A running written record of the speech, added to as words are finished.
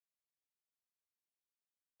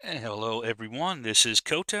Hey, hello everyone, this is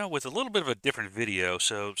Kotow with a little bit of a different video.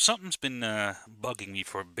 So something's been bugging me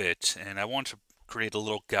for a bit, and I want to create a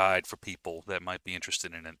little guide for people that might be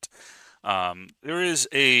interested in it. There is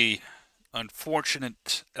a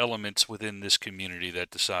unfortunate element within this community that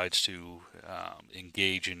decides to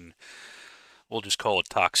engage in, we'll just call it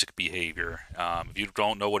toxic behavior. If you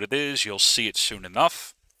don't know what it is, you'll see it soon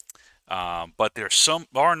enough. But there's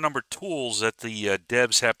are a number of tools that the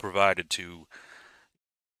devs have provided to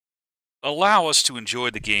allow us to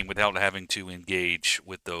enjoy the game without having to engage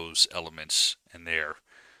with those elements and their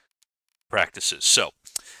practices. So,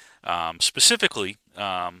 specifically,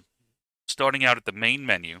 starting out at the main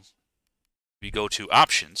menu, we go to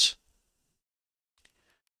Options,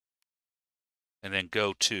 and then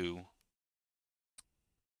go to,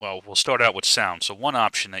 well, we'll start out with sound. So one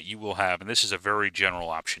option that you will have, and this is a very general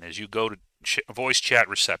option, is you go to voice chat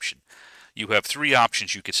reception. You have three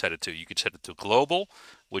options you could set it to. You could set it to global,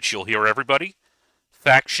 which you'll hear everybody.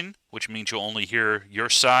 Faction, which means you'll only hear your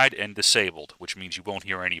side, and disabled, which means you won't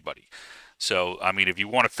hear anybody. So, I mean, if you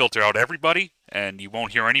want to filter out everybody and you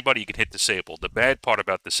won't hear anybody, you can hit disabled. The bad part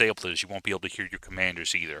about disabled is you won't be able to hear your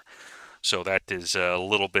commanders either. So that is a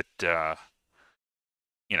little bit,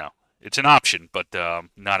 you know, it's an option, but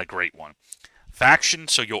not a great one. Faction,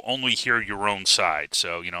 so you'll only hear your own side.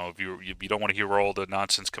 So, if you don't want to hear all the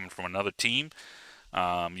nonsense coming from another team,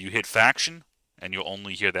 you hit faction, and you'll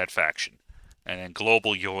only hear that faction. And then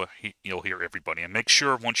global, you'll hear everybody. And make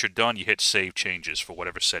sure once you're done, you hit save changes for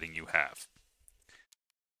whatever setting you have.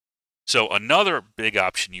 So another big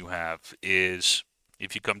option you have is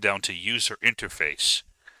if you come down to user interface,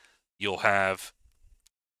 you'll have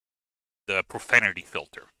the profanity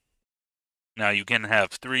filter. Now you can have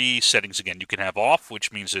three settings again. You can have off,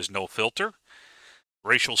 which means there's no filter.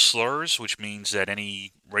 Racial slurs, which means that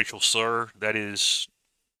any racial slur that is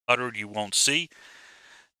uttered you won't see.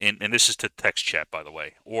 And this is to text chat, by the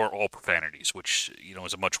way, or all profanities, which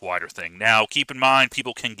is a much wider thing. Now, keep in mind,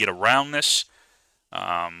 people can get around this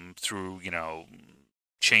through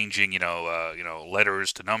changing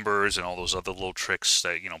letters to numbers and all those other little tricks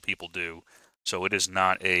that people do. So it is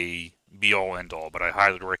not a be all end all, but I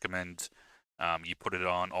highly recommend you put it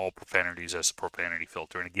on all profanities as a profanity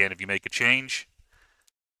filter. And again, if you make a change,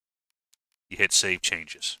 you hit save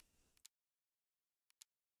changes.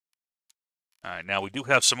 All right, now we do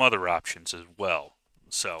have some other options as well.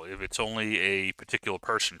 So if it's only a particular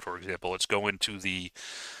person, for example, let's go into the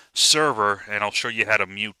server and I'll show you how to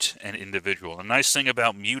mute an individual. The nice thing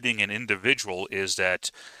about muting an individual is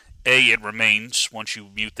that it remains, once you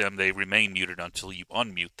mute them, they remain muted until you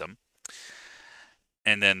unmute them.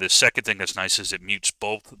 And then the second thing that's nice is it mutes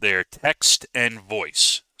both their text and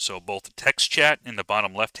voice. So both the text chat in the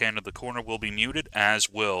bottom left hand of the corner will be muted, as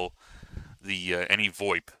will the any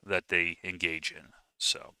VoIP that they engage in.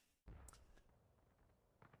 So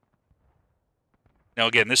now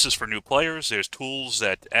again, this is for new players. There's tools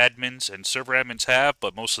that admins and server admins have,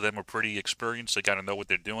 but most of them are pretty experienced. They kind of know what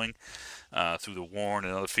they're doing through the warn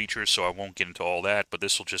and other features, so I won't get into all that, but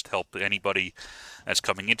this will just help anybody that's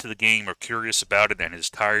coming into the game or curious about it and is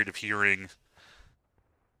tired of hearing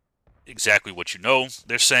exactly what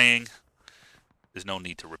they're saying. There's no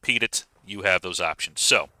need to repeat it. You have those options.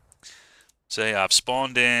 So say I've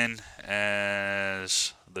spawned in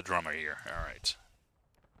as the drummer here. All right.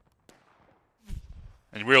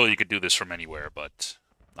 And really, you could do this from anywhere, but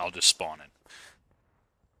I'll just spawn in.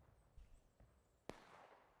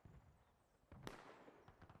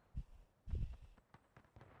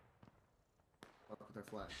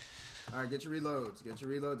 All right, get your reloads. Get your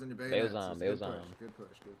reloads and your bayonets. Good push.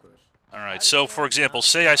 All right, so for example,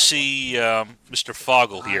 say I see Mr.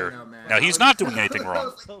 Foggle here. Now, he's not doing anything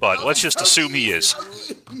wrong, but let's just assume he is.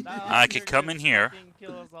 I could come in here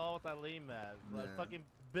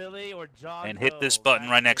and hit this button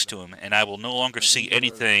right next to him, and I will no longer see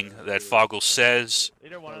anything that Foggle says.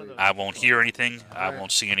 I won't hear anything. I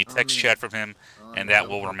won't see any text chat from him, and that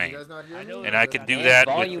will remain. And I can do that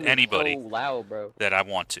with anybody that I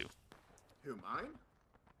want to. Who, mine?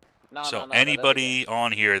 So anybody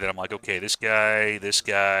on here that I'm like, okay, this guy,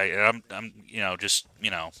 and I'm just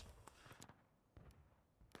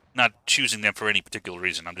not choosing them for any particular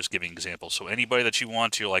reason. I'm just giving examples. So anybody that you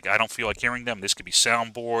want to, like, I don't feel like hearing them. This could be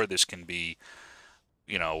soundboard. This can be,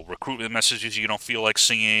 recruitment messages you don't feel like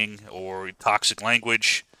seeing, or toxic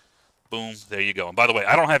language. Boom, there you go. And by the way,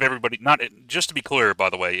 I don't have everybody, not just to be clear, by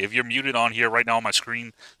the way, if you're muted on here right now on my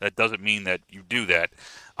screen, that doesn't mean that you do that.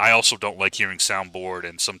 I also don't like hearing soundboard,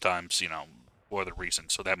 and sometimes, for other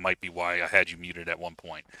reasons. So that might be why I had you muted at one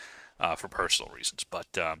point for personal reasons.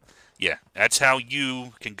 But yeah, that's how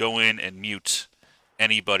you can go in and mute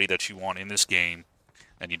anybody that you want in this game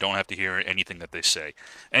and you don't have to hear anything that they say.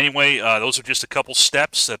 Anyway, those are just a couple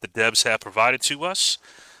steps that the devs have provided to us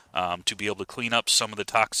to be able to clean up some of the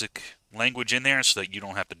toxic language in there so that you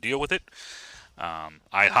don't have to deal with it.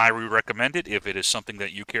 I highly recommend it if it is something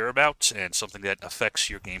that you care about and something that affects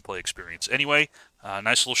your gameplay experience. Anyway,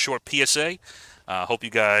 nice little short PSA. Hope you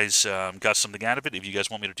guys got something out of it. If you guys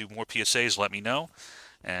want me to do more PSAs, let me know.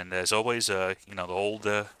 And as always, the old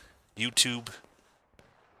YouTube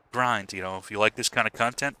grind. If you like this kind of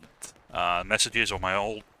content, messages or my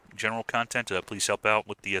old general content, please help out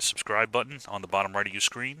with the subscribe button on the bottom right of your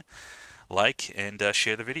screen. Like and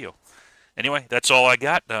share the video. Anyway, that's all I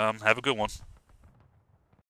got. Have a good one.